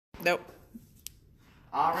Nope.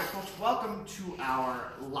 All right, folks, welcome to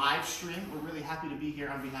our live stream. We're really happy to be here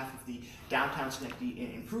on behalf of the Downtown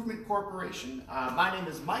Schenectady Improvement Corporation. My name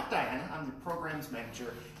is Mike Diana. I'm the programs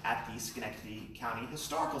manager at the Schenectady County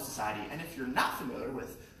Historical Society. And if you're not familiar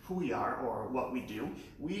with who we are or what we do,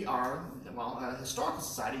 we are, well, a historical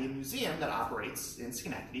society, a museum that operates in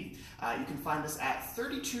Schenectady. You can find us at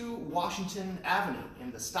 32 Washington Avenue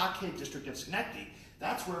in the Stockade District of Schenectady.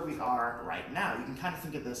 That's where we are right now. You can kind of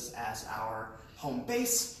think of this as our home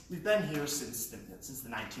base. We've been here since the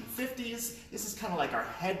 1950s. This is kind of like our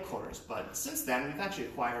headquarters, but since then we've actually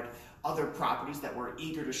acquired other properties that we're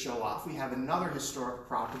eager to show off. We have another historic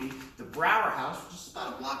property, the Brower House, which is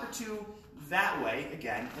about a block or two that way,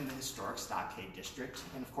 again, in the historic Stockade District.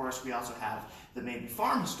 And of course, we also have the Maybe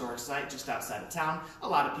Farm Historic Site just outside of town. A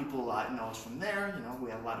lot of people know us from there. You know, we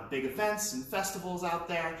have a lot of big events and festivals out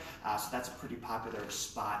there, so that's a pretty popular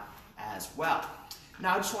spot as well.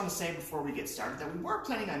 Now, I just want to say before we get started that we were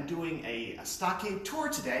planning on doing a stockade tour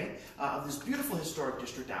today of this beautiful historic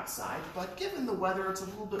district outside, but given the weather, it's a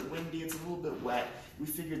little bit windy, it's a little bit wet, we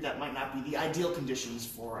figured that might not be the ideal conditions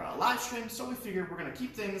for a live stream, so we figured we're going to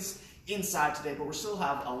keep things inside today, but we still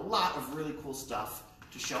have a lot of really cool stuff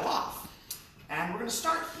to show off. And we're going to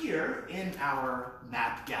start here in our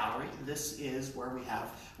map gallery. This is where we have,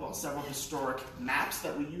 well, several historic maps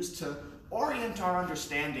that we use to orient our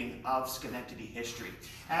understanding of Schenectady history.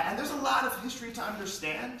 And there's a lot of history to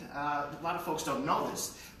understand. A lot of folks don't know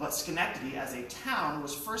this, but Schenectady as a town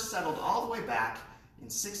was first settled all the way back in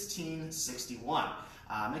 1661,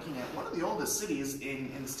 making it one of the oldest cities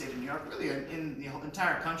in the state of New York, really in the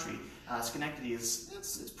entire country. Schenectady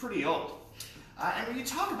it's pretty old. And when you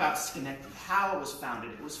talk about Schenectady, how it was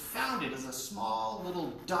founded as a small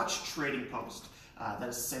little Dutch trading post. That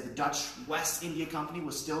is to say, the Dutch West India Company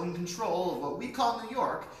was still in control of what we call New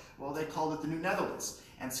York. Well, they called it the New Netherlands.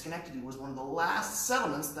 And Schenectady was one of the last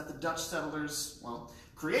settlements that the Dutch settlers, well,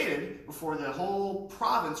 created before the whole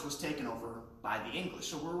province was taken over by the English.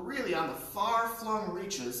 So we're really on the far-flung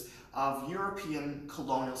reaches of European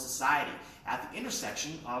colonial society at the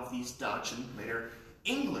intersection of these Dutch and later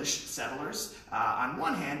English settlers on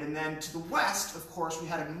one hand, and then to the west, of course, we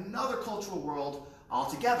had another cultural world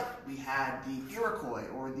altogether. We had the Iroquois,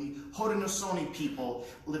 or the Haudenosaunee people,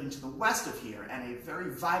 living to the west of here, and a very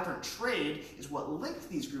vibrant trade is what linked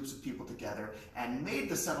these groups of people together and made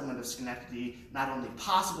the settlement of Schenectady not only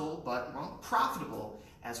possible, but, well, profitable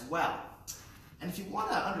as well. And if you want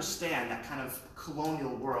to understand that kind of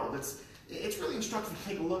colonial world, it's really instructive to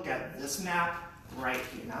take a look at this map right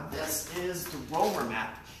here. Now, this is the Romer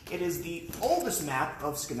map. It is the oldest map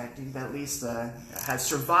of Schenectady that at least has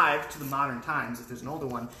survived to the modern times. If there's an older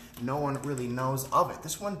one, no one really knows of it.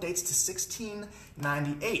 This one dates to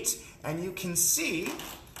 1698, and you can see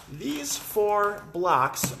these 4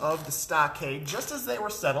 blocks of the stockade just as they were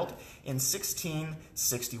settled in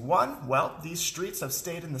 1661. Well, these streets have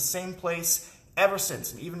stayed in the same place ever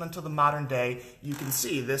since, and even until the modern day. You can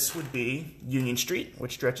see this would be Union Street,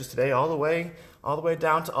 which stretches today all the way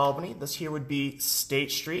down to Albany. This here would be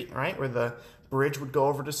State Street, right, where the bridge would go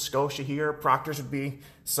over to Scotia here. Proctor's would be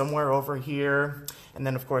somewhere over here. And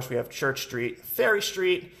then, of course, we have Church Street, Ferry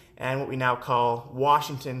Street, and what we now call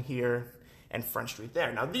Washington here, and Front Street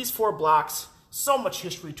there. Now, these 4 blocks, so much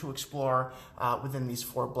history to explore within these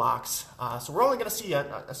 4 blocks. So we're only going to see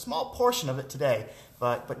a small portion of it today,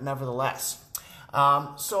 but nevertheless.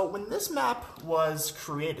 So when this map was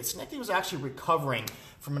created, Schenectady was actually recovering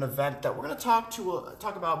from an event that we're going to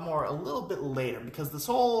talk about more a little bit later, because this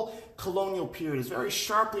whole colonial period is very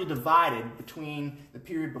sharply divided between the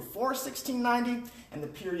period before 1690 and the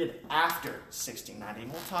period after 1690.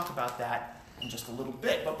 And we'll talk about that in just a little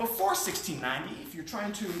bit. But before 1690, if you're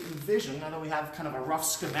trying to envision, I know we have kind of a rough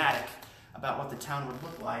schematic about what the town would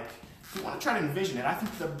look like. If you want to try to envision it, I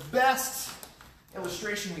think the best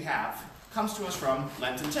illustration we have comes to us from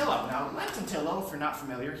Lenton Tillo. Now, Lenton Tillo, if you're not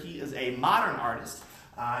familiar, he is a modern artist.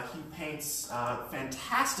 He paints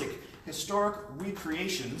fantastic historic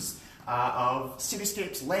recreations of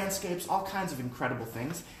cityscapes, landscapes, all kinds of incredible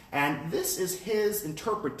things. And this is his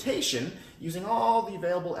interpretation, using all the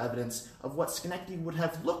available evidence of what Schenectady would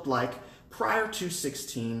have looked like prior to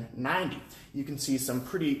 1690. You can see some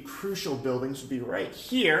pretty crucial buildings would be right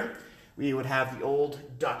here. We would have the old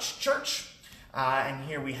Dutch church. And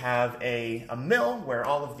here we have a mill where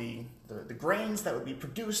all of the grains that would be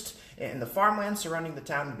produced in the farmland surrounding the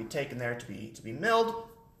town would be taken there to be milled.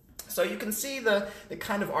 So you can see the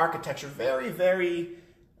kind of architecture, very, very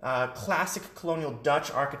classic colonial Dutch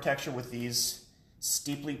architecture with these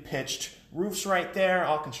steeply pitched roofs right there,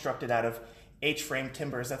 all constructed out of H-frame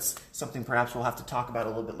timbers. That's something perhaps we'll have to talk about a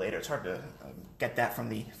little bit later. It's hard to get that from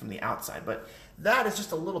the outside, but that is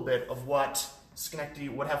just a little bit of what Schenectady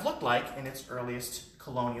would have looked like in its earliest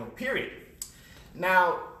colonial period.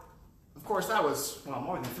 Now, of course, that was, well,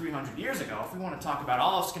 more than 300 years ago. If we want to talk about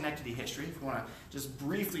all of Schenectady history, if we want to just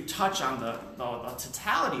briefly touch on the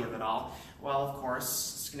totality of it all, well, of course,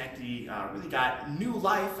 Schenectady really got new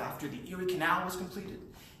life after the Erie Canal was completed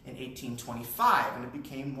in 1825, and it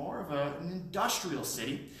became more of an industrial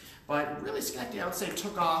city. But really, Schenectady, I would say,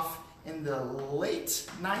 took off in the late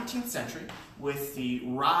 19th century with the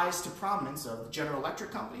rise to prominence of the General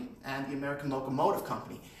Electric Company and the American Locomotive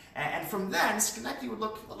Company. And from then, Schenectady would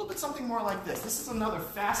look a little bit something more like this. This is another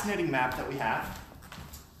fascinating map that we have.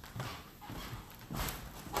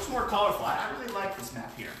 Much more colorful. I really like this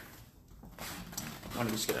map here. I want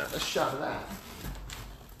to just get a shot of that.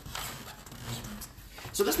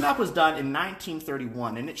 So this map was done in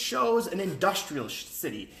 1931, and it shows an industrial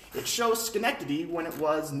city. It shows Schenectady when it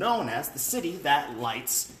was known as the city that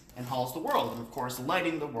lights and hauls the world. And of course,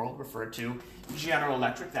 lighting the world referred to General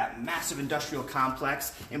Electric, that massive industrial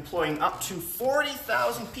complex employing up to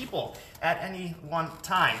 40,000 people at any one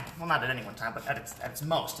time. Well, not at any one time, but at its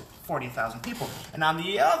most, 40,000 people. And on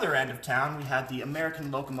the other end of town, we had the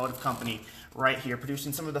American Locomotive Company right here,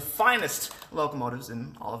 producing some of the finest locomotives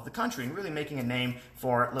in all of the country, and really making a name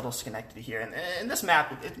for little Schenectady here. And this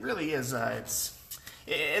map, it really is,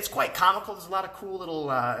 it's quite comical. There's a lot of cool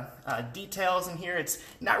little details in here. It's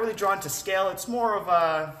not really drawn to scale. It's more of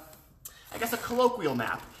a, I guess, a colloquial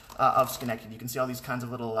map of Schenectady. You can see all these kinds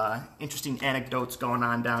of little interesting anecdotes going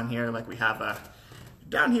on down here. Like we have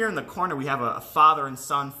down here in the corner, we have a father and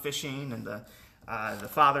son fishing, and the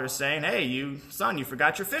father is saying, "Hey, you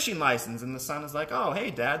forgot your fishing license." And the son is like, "Oh,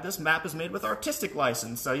 hey, Dad, this map is made with artistic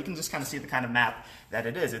license." So you can just kind of see the kind of map that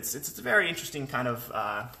it is. It's a very interesting kind of,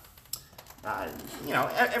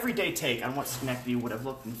 everyday take on what Schenectady would have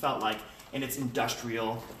looked and felt like in its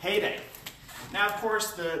industrial heyday. Now, of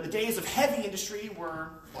course, the days of heavy industry were,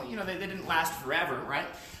 well, they didn't last forever, right?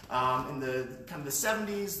 In the kind of the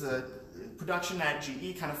 70s, the production at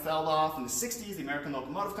GE kind of fell off. In the 60s, the American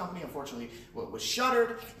Locomotive Company, unfortunately, was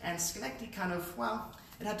shuttered, and Schenectady kind of, well,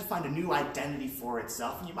 it had to find a new identity for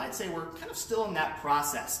itself. And you might say we're kind of still in that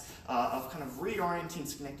process of kind of reorienting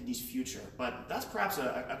Schenectady's future. But that's perhaps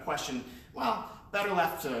a question, well, better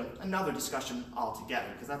left to another discussion altogether,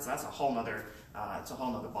 because that's a whole nother, it's a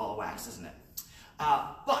whole nother ball of wax, isn't it?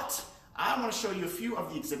 But I want to show you a few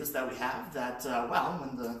of the exhibits that we have that, well,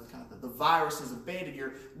 when the virus is abated,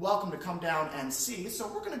 you're welcome to come down and see. So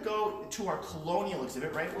we're going to go to our colonial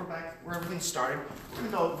exhibit, right? We're back where everything started. We're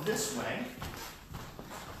going to go this way.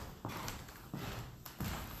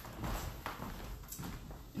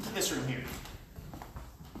 Into this room here.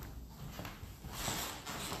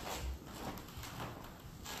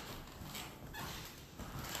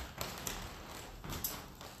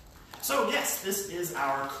 So yes, this is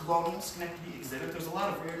our colonial Schenectady exhibit. There's a lot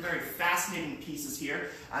of very, very fascinating pieces here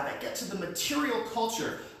that get to the material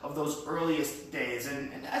culture of those earliest days.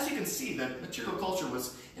 And as you can see, the material culture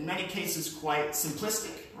was, in many cases, quite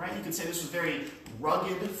simplistic, right? You could say this was very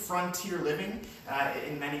rugged frontier living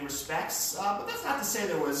in many respects. But that's not to say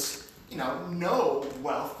there was, no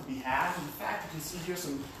wealth to be had. In fact, you can see here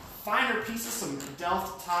some finer pieces, some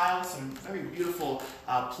delft tiles, some very beautiful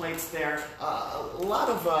plates there. A lot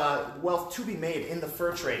of wealth to be made in the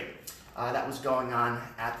fur trade that was going on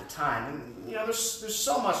at the time. And there's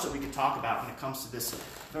so much that we could talk about when it comes to this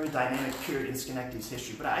very dynamic period in Schenectady's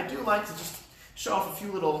history. But I do like to just show off a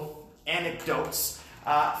few little anecdotes.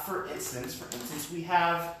 For instance, we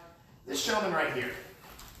have this gentleman right here.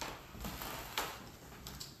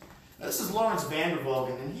 Now, this is Lawrence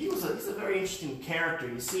Vandervogen, and he's a very interesting character.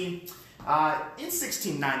 You see, in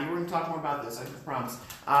 1690, we're going to talk more about this, I promise,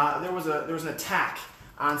 there was an attack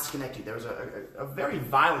on Schenectady. There was a very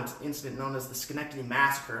violent incident known as the Schenectady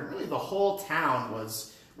Massacre, and really the whole town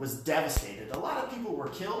was devastated. A lot of people were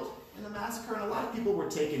killed in the massacre, and a lot of people were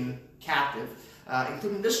taken captive,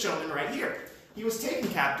 including this gentleman right here. He was taken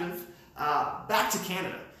captive back to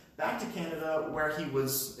Canada. Where he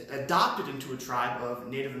was adopted into a tribe of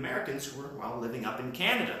Native Americans who were, well, living up in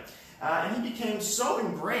Canada. And he became so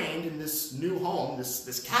ingrained in this new home,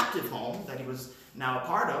 this captive home that he was now a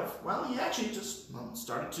part of, well, he actually just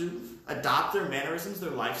started to adopt their mannerisms,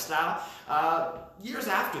 their lifestyle. Years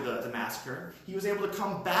after the massacre, he was able to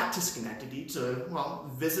come back to Schenectady to,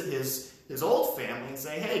 well, visit his old family and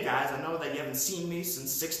say, "Hey guys, I know that you haven't seen me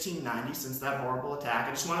since 1690, since that horrible attack.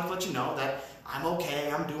 I just wanted to let you know that I'm okay,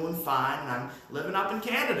 I'm doing fine, and I'm living up in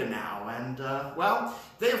Canada now." And, well,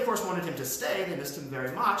 they of course wanted him to stay. They missed him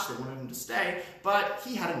very much. They wanted him to stay, but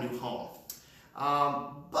he had a new home.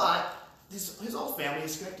 But his whole family,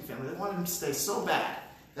 his Schenectady family, they wanted him to stay so bad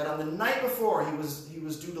that on the night before he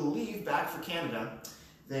was due to leave back for Canada,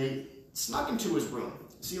 they snuck into his room.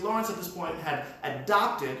 See, Lawrence at this point had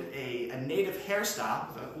adopted a native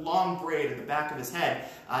hairstyle with a long braid at the back of his head.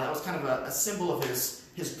 That was kind of a symbol of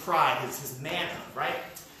his pride, his manhood,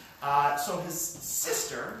 right? So his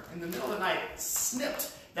sister, in the middle of the night,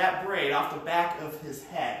 snipped that braid off the back of his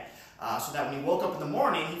head. So that when he woke up in the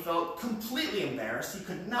morning, he felt completely embarrassed. He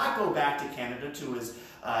could not go back to Canada, to his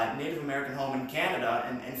Native American home in Canada,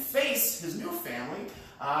 and face his new family.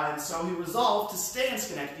 And so he resolved to stay in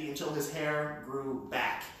Schenectady until his hair grew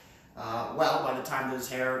back. Well, by the time that his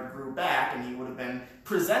hair grew back and he would have been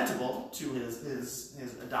presentable to his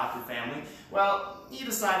adopted family, well, he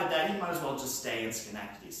decided that he might as well just stay in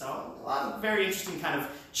Schenectady. So a lot of very interesting kind of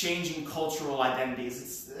changing cultural identities.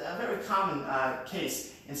 It's a very common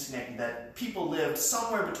case in Schenectady that people lived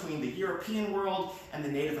somewhere between the European world and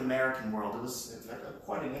the Native American world. It was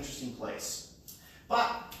quite an interesting place.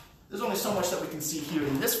 But there's only so much that we can see here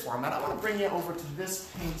in this format. I want to bring you over to this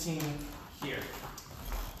painting here.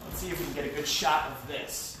 Let's see if we can get a good shot of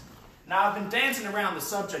this. Now, I've been dancing around the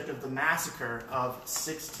subject of the massacre of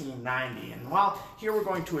 1690, and well, here we're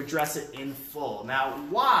going to address it in full. Now,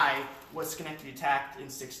 why was Schenectady attacked in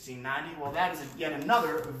 1690? Well, that is yet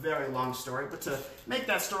another very long story, but to make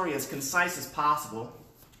that story as concise as possible,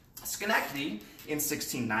 Schenectady in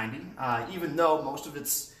 1690, even though most of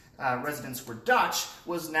its residents were Dutch,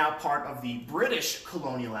 was now part of the British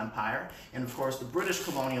colonial empire. And of course, the British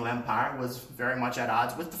colonial empire was very much at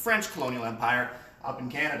odds with the French colonial empire up in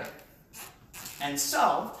Canada. And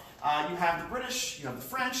so, you have the British, you have the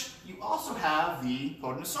French, you also have the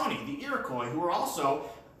Haudenosaunee, the Iroquois, who are also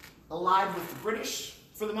allied with the British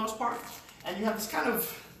for the most part. And you have this kind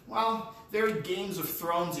of, well, very Games of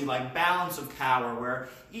Thrones-y, like balance of power, where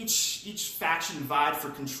each faction vied for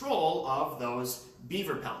control of those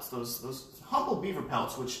beaver pelts, those humble beaver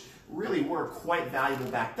pelts, which really were quite valuable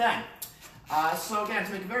back then. So again,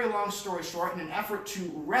 to make a very long story short, in an effort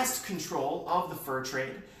to wrest control of the fur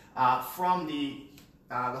trade from the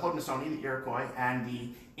Haudenosaunee, the Iroquois, and the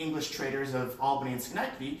English traders of Albany and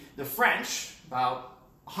Schenectady, the French, about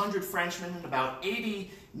 100 Frenchmen and about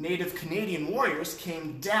 80 native Canadian warriors,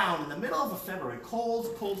 came down in the middle of a February,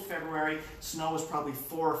 cold February. Snow was probably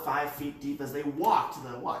 4 or 5 feet deep as they walked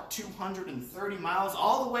the, 230 miles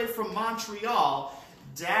all the way from Montreal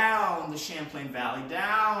down the Champlain Valley,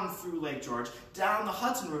 down through Lake George, down the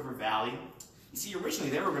Hudson River Valley. You see,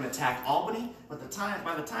 originally they were going to attack Albany, but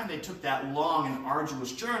by the time they took that long and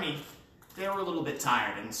arduous journey, they were a little bit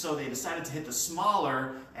tired, and so they decided to hit the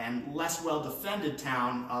smaller and less well-defended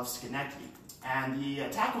town of Schenectady. And the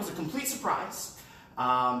attack was a complete surprise,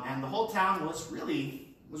 and the whole town was really,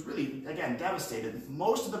 again, devastated.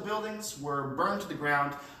 Most of the buildings were burned to the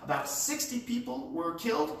ground, about 60 people were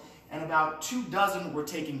killed, and about 24 were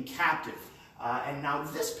taken captive. And now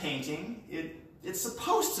this painting, it's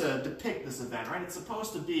supposed to depict this event, right? It's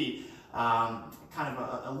supposed to be kind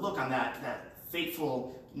of a look on that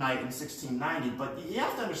fateful night in 1690, but you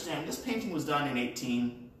have to understand, this painting was done in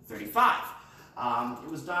 1835. It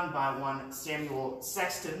was done by one Samuel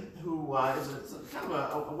Sexton, who is kind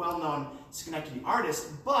of a well-known Schenectady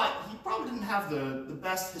artist, but he probably didn't have the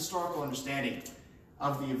best historical understanding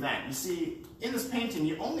of the event. You see, in this painting,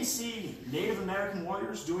 you only see Native American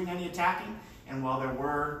warriors doing any attacking, and while there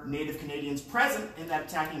were Native Canadians present in that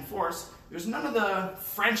attacking force, there's none of the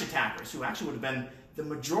French attackers, who actually would have been the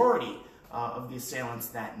majority of the assailants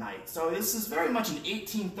that night. So this is very much an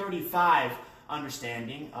 1835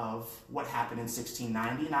 understanding of what happened in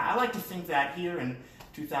 1690, and I like to think that here in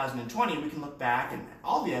 2020 we can look back and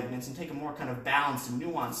all the evidence and take a more kind of balanced and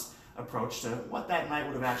nuanced approach to what that night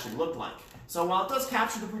would have actually looked like. So while it does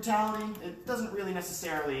capture the brutality, it doesn't really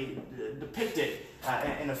necessarily depict it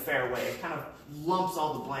in a fair way. It kind of lumps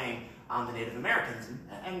all the blame on the Native Americans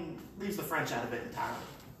and leaves the French out of it entirely.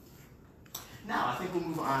 Now, I think we'll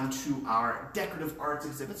move on to our decorative arts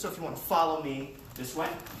exhibit, so if you want to follow me this way.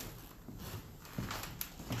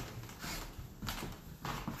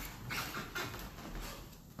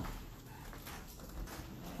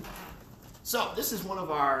 So, this is one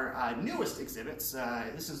of our newest exhibits.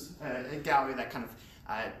 This is a gallery that kind of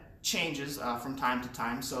changes from time to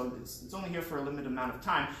time, so it's only here for a limited amount of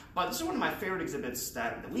time. But this is one of my favorite exhibits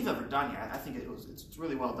that we've ever done here. I think it's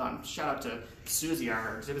really well done. Shout out to Susie,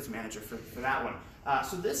 our exhibits manager, for that one.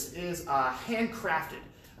 So this is handcrafted,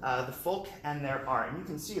 the folk and their art. And you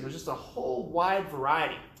can see there's just a whole wide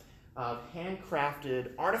variety of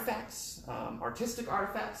handcrafted artifacts, artistic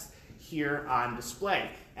artifacts, here on display.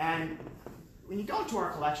 And when you go into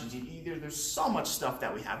our collections, there's so much stuff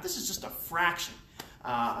that we have. This is just a fraction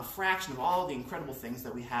of all the incredible things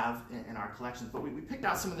that we have in our collections. But we picked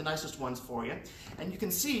out some of the nicest ones for you, and you can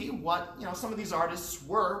see what, some of these artists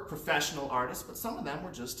were professional artists, but some of them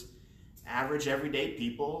were just average, everyday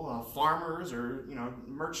people, farmers or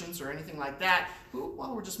merchants or anything like that, who,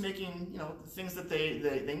 well, were just making things that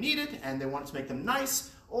they needed, and they wanted to make them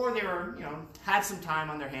nice, or they were had some time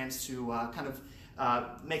on their hands to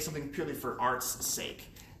make something purely for art's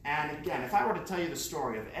sake. And again, if I were to tell you the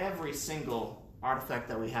story of every single artifact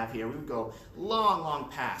that we have here, we would go long, long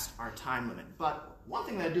past our time limit. But one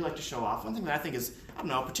thing that I do like to show off, one thing that I think is, I don't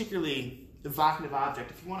know, a particularly evocative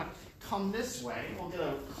object, if you want to come this way, we'll get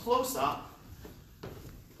a close-up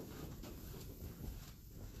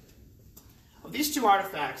of these two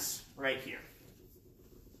artifacts right here.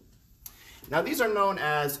 Now, these are known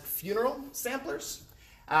as funeral samplers.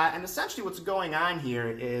 And essentially what's going on here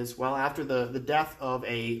is, well, after the death of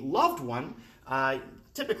a loved one,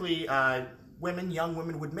 typically young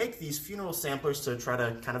women would make these funeral samplers to try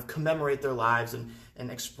to kind of commemorate their lives and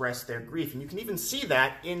express their grief. And you can even see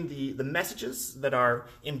that in the messages that are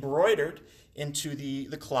embroidered into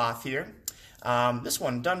the cloth here. This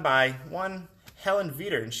one done by one Helen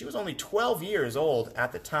Veeder, and she was only 12 years old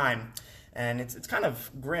at the time. And it's kind of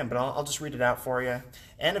grim, but I'll just read it out for you.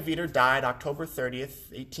 Anna Veeder died October 30th,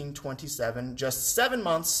 1827, just 7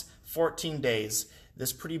 months, 14 days.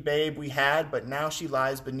 This pretty babe we had, but now she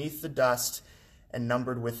lies beneath the dust and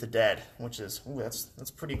numbered with the dead, which is, ooh,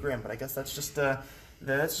 that's pretty grim, but I guess that's just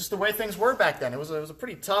the way things were back then. It was a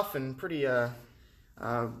pretty tough and pretty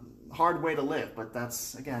hard way to live, but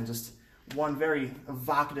that's, again, just one very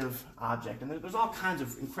evocative object. And there's all kinds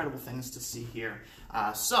of incredible things to see here.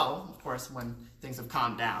 So, of course, when things have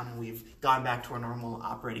calmed down and we've gone back to our normal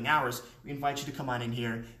operating hours, we invite you to come on in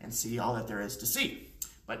here and see all that there is to see.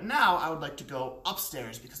 But now I would like to go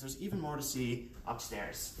upstairs because there's even more to see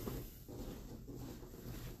upstairs.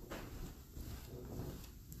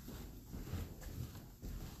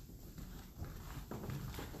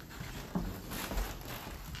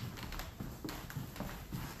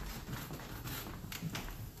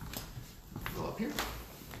 Go up here.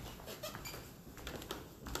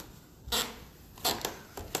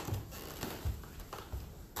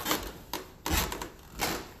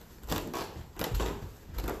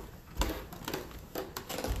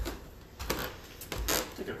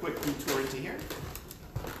 Take a quick detour into here.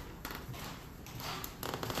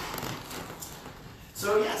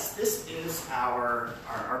 So yes, this is our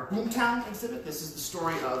Boomtown exhibit. This is the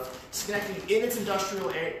story of Schenectady in its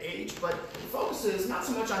industrial age, but it focuses not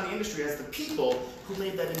so much on the industry as the people who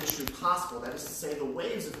made that industry possible. That is to say, the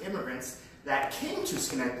waves of immigrants that came to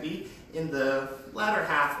Schenectady in the latter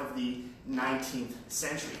half of the 19th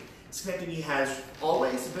century. Schenectady has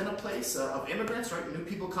always been a place of immigrants, right? New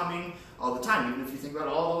people coming all the time. Even if you think about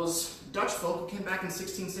all those Dutch folk who came back in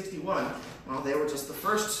 1661, well, they were just the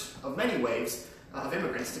first of many waves of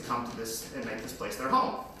immigrants to come to this and make this place their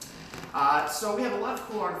home. So we have a lot of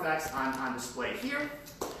cool artifacts on display here.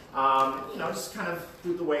 Just kind of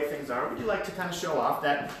through the way things are, we do like to kind of show off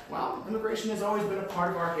that, well, immigration has always been a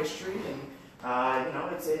part of our history, and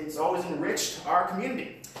it's always enriched our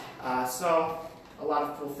community. So a lot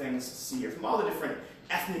of cool things to see here from all the different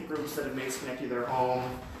ethnic groups that have made Schenectady their home: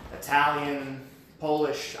 Italian,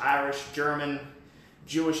 Polish, Irish, German,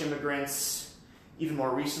 Jewish immigrants. Even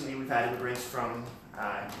more recently, we've had immigrants from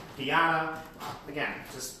Guyana. Again,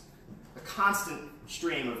 just a constant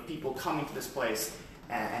stream of people coming to this place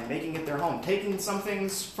and making it their home, taking some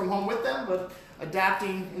things from home with them, but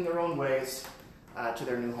adapting in their own ways to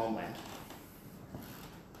their new homeland.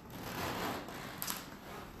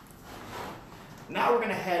 Now we're going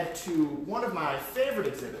to head to one of my favorite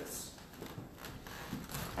exhibits.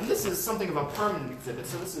 And this is something of a permanent exhibit,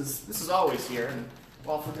 so this is always here. And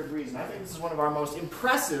well, for good reason. I think this is one of our most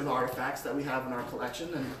impressive artifacts that we have in our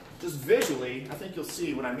collection, and just visually, I think you'll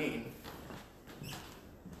see what I mean.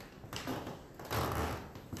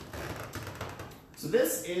 So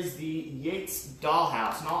this is the Yates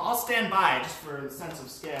dollhouse, and I'll stand by just for the sense of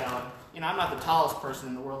scale. I'm not the tallest person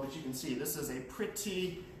in the world, but you can see this is a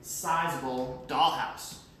pretty sizable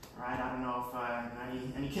dollhouse. Right? I don't know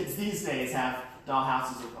if any kids these days have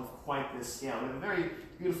dollhouses of quite this scale. We have a very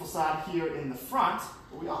beautiful side here in the front,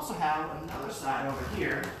 but we also have another side over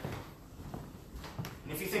here.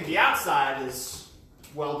 And if you think the outside is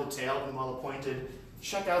well detailed and well appointed,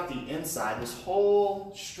 check out the inside. This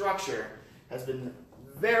whole structure has been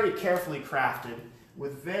very carefully crafted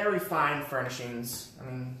with very fine furnishings. I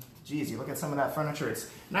mean, geez, you look at some of that furniture, it's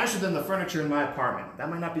nicer than the furniture in my apartment. That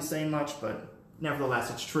might not be saying much, but nevertheless,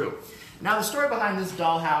 it's true. Now, the story behind this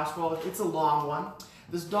dollhouse, well, it's a long one.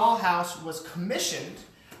 This dollhouse was commissioned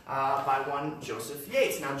by one Joseph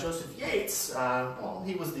Yates. Now, Joseph Yates, well,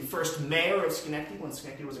 he was the first mayor of Schenectady when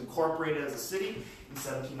Schenectady was incorporated as a city in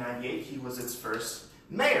 1798. He was its first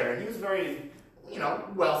mayor, and he was very,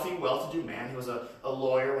 wealthy, well-to-do man. He was a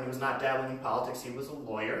lawyer. When he was not dabbling in politics, he was a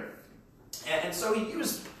lawyer. And so he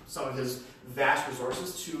used some of his vast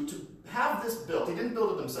resources to have this built. He didn't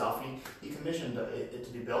build it himself. He commissioned it to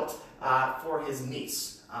be built for his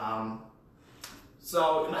niece.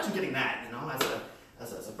 So imagine getting that,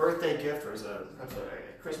 as a birthday gift or perhaps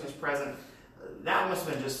a Christmas present. That must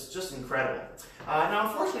have been just incredible. Now,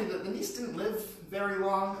 unfortunately, the niece didn't live very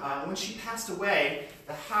long. When she passed away,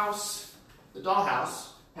 the dollhouse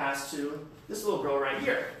passed to this little girl right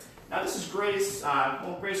here. Now, this is Grace,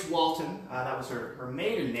 Grace Walton. That was her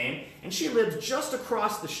maiden name, and she lived just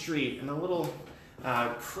across the street in a little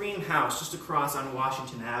cream house just across on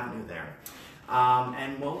Washington Avenue there.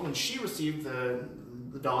 And when she received the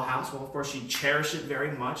dollhouse, well, of course, she cherished it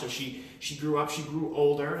very much. As she grew up, she grew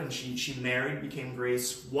older, and she married, became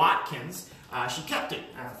Grace Watkins. She kept it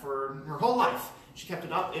for her whole life. She kept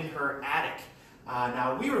it up in her attic.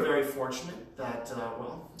 Now, we were very fortunate that,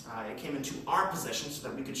 it came into our possession so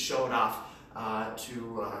that we could show it off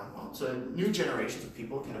to new generations of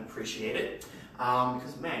people can appreciate it.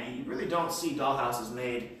 Because, man, you really don't see dollhouses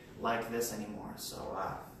made like this anymore. So,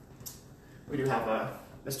 we do have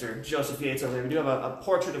Mr. Joseph Yates over there. We do have a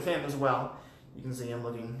portrait of him as well. You can see him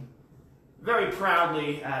looking very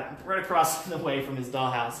proudly right across the way from his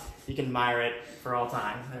dollhouse. You can admire it for all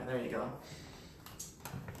time. There you go.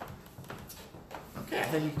 Okay, I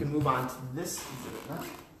think you can move on to this exhibit now.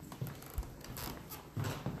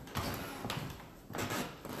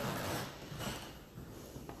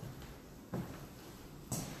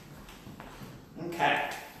 Okay,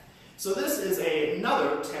 so this is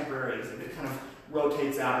another temporary exhibit. It kind of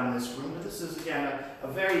rotates out in this room, but this is, again, a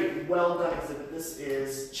very well done exhibit. This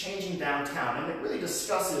is Changing Downtown, and it really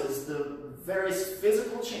discusses the various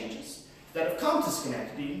physical changes that have come to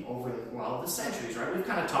Schenectady over the centuries, right? We've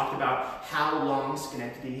kind of talked about how long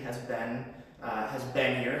Schenectady has been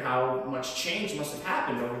here, how much change must have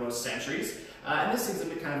happened over those centuries, and this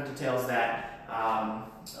exhibit kind of details that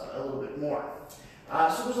a little bit more.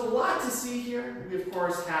 So there's a lot to see here. We, of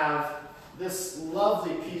course, have this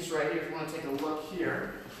lovely piece right here, if you want to take a look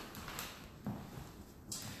here.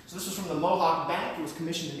 So this was from the Mohawk Bank. It was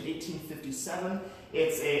commissioned in 1857.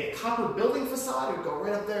 It's a copper building facade. It would go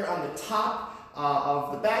right up there on the top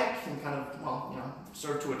of the bank and kind of,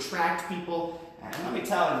 serve to attract people. And let me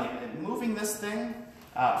tell you, moving this thing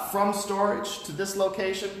from storage to this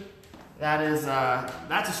location, that's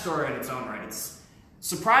a story in its own right. It's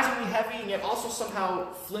surprisingly heavy and yet also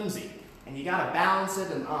somehow flimsy. And you gotta balance it,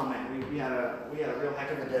 and oh man, we had a real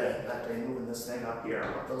heck of a day that day moving this thing up here,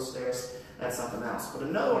 up those stairs. That's something else. But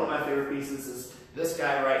another one of my favorite pieces is this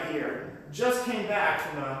guy right here. Just came back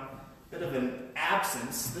from a bit of an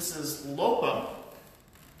absence. This is Lopa.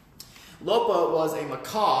 Lopa was a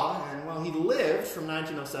macaw, and he lived from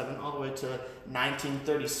 1907 all the way to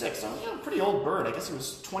 1936. So, a pretty old bird. I guess he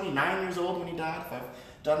was 29 years old when he died, if I've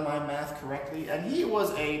done my math correctly. And he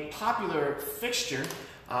was a popular fixture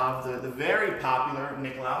of the very popular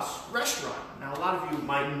Nicolaus restaurant. Now, a lot of you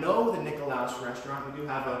might know the Nicolaus restaurant. We do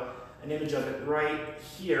have an image of it right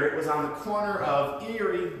here. It was on the corner of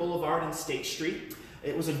Erie Boulevard and State Street.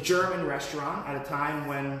 It was a German restaurant at a time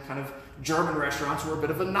when kind of German restaurants were a bit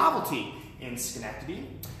of a novelty in Schenectady.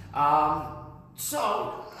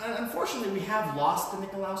 So, unfortunately, we have lost the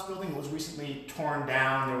Nicolaus building. It was recently torn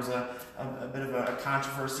down. There was a bit of a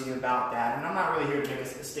controversy about that, and I'm not really here to make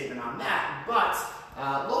a statement on that, but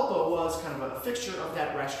Lopa was kind of a fixture of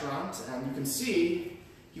that restaurant, and you can see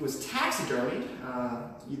he was taxidermied.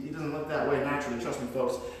 He doesn't look that way naturally, trust me,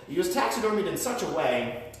 folks. He was taxidermied in such a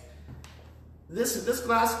way. This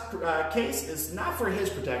glass case is not for his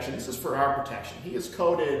protection. This is for our protection. He is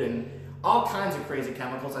coated in all kinds of crazy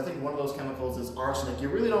chemicals. I think one of those chemicals is arsenic. You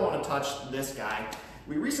really don't want to touch this guy.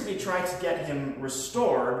 We recently tried to get him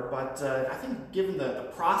restored, but I think given the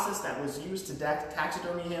process that was used to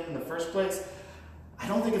taxidermy him in the first place, I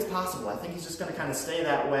don't think it's possible. I think he's just going to kind of stay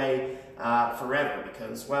that way forever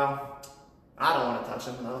because, well, I don't want to touch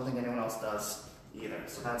him, and I don't think anyone else does either.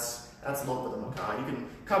 So that's Lopa the macaw. You can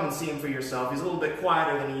come and see him for yourself. He's a little bit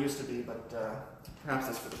quieter than he used to be, but perhaps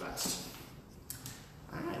that's for the best.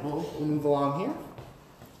 All right, we'll move along here.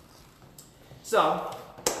 So,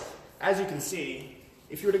 as you can see,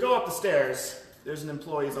 if you were to go up the stairs, there's an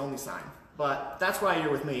employees only sign. But that's why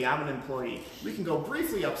you're with me. I'm an employee. We can go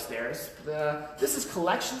briefly upstairs. This is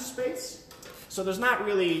collection space. So there's not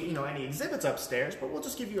really, any exhibits upstairs, but we'll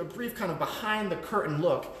just give you a brief kind of behind the curtain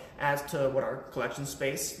look as to what our collection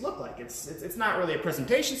space looked like. It's not really a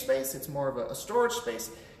presentation space, it's more of a storage space.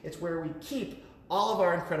 It's where we keep all of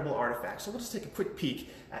our incredible artifacts. So we'll just take a quick peek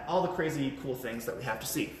at all the crazy cool things that we have to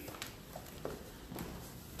see.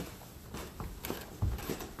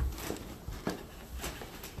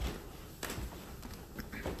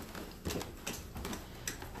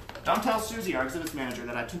 Don't tell Susie, our exhibits manager,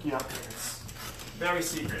 that I took you up there. It's very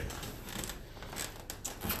secret.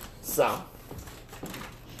 So,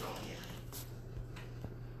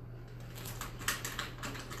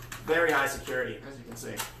 very high security, as you can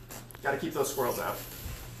see. Got to keep those squirrels out.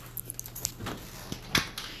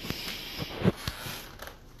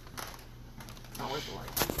 Oh, where's the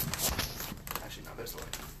light? Actually, no, there's the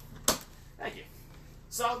light. Thank you.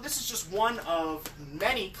 So this is just one of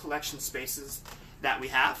many collection spaces that we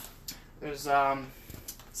have. There's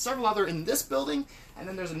several other in this building, and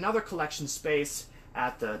then there's another collection space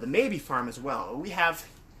at the Maybe Farm as well. We have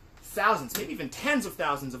thousands, maybe even tens of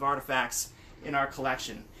thousands of artifacts in our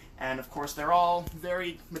collection. And of course, they're all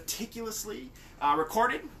very meticulously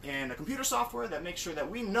recorded in a computer software that makes sure that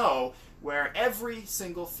we know where every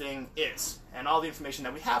single thing is. And all the information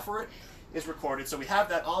that we have for it is recorded, so we have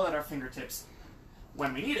that all at our fingertips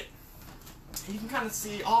when we need it. And you can kind of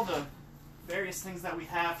see all the various things that we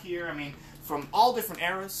have here. I mean, from all different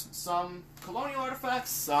eras, some colonial artifacts,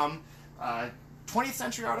 some 20th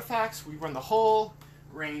century artifacts. We run the whole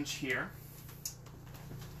range here.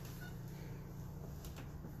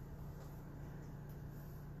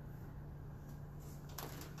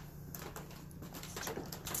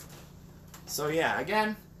 So yeah,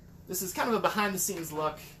 again, this is kind of a behind-the-scenes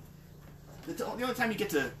look. The only time you get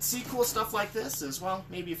to see cool stuff like this is, well,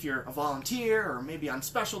 maybe if you're a volunteer or maybe on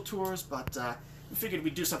special tours, but we figured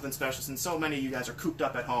we'd do something special since so many of you guys are cooped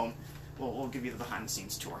up at home. We'll give you the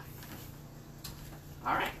behind-the-scenes tour.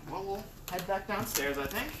 All right, well, we'll head back downstairs, I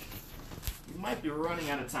think. We might be running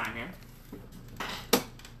out of time here.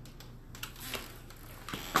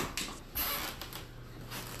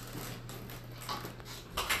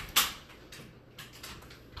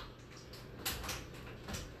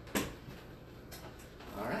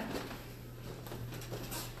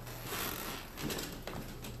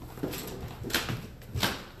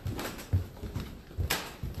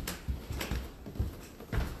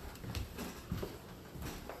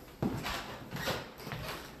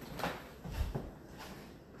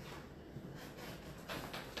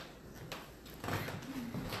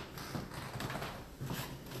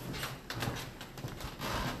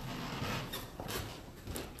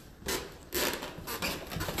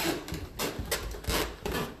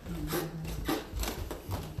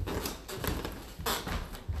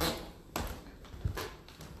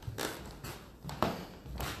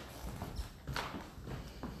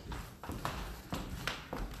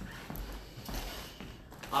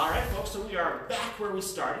 All right, folks, so we are back where we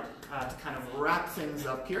started to kind of wrap things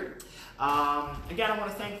up here. Again, I want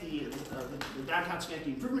to thank the Downtown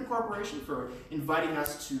Schenectady Improvement Corporation for inviting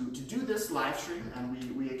us to do this live stream,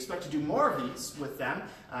 and we expect to do more of these with them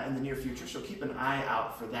in the near future, so keep an eye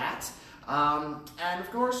out for that. And of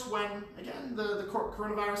course, when, again, the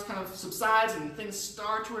coronavirus kind of subsides and things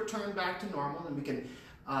start to return back to normal and we can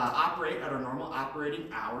operate at our normal operating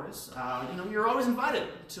hours, you're always invited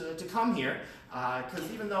to come here, because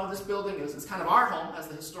even though this building is kind of our home as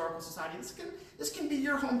the Historical Society, this can be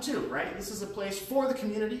your home too, right? This is a place for the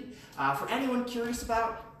community, for anyone curious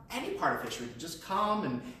about any part of history. You can just come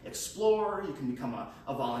and explore. You can become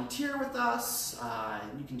a volunteer with us.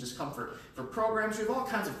 You can just come for programs. We have all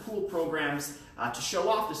kinds of cool programs to show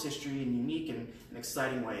off this history in unique and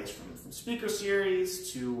exciting ways, from speaker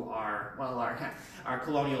series to our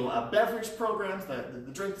colonial beverage programs,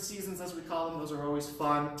 the drink seasons as we call them. Those are always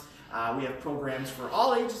fun. We have programs for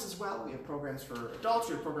all ages as well. We have programs for adults.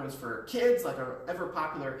 We have programs for kids, like our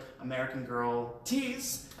ever-popular American Girl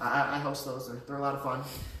teas. I host those. They're a lot of fun.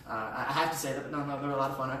 I have to say that, but no, they're a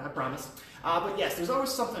lot of fun, I promise. But yes, there's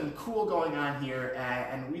always something cool going on here,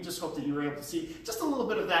 and we just hope that you were able to see just a little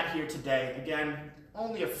bit of that here today. Again,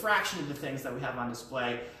 only a fraction of the things that we have on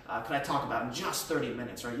display could I talk about in just 30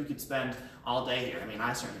 minutes, right? You could spend all day here. I mean,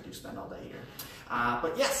 I certainly do spend all day here.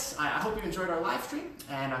 But yes, I hope you enjoyed our live stream,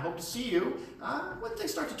 and I hope to see you when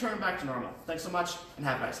things start to turn back to normal. Thanks so much, and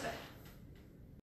have a nice day.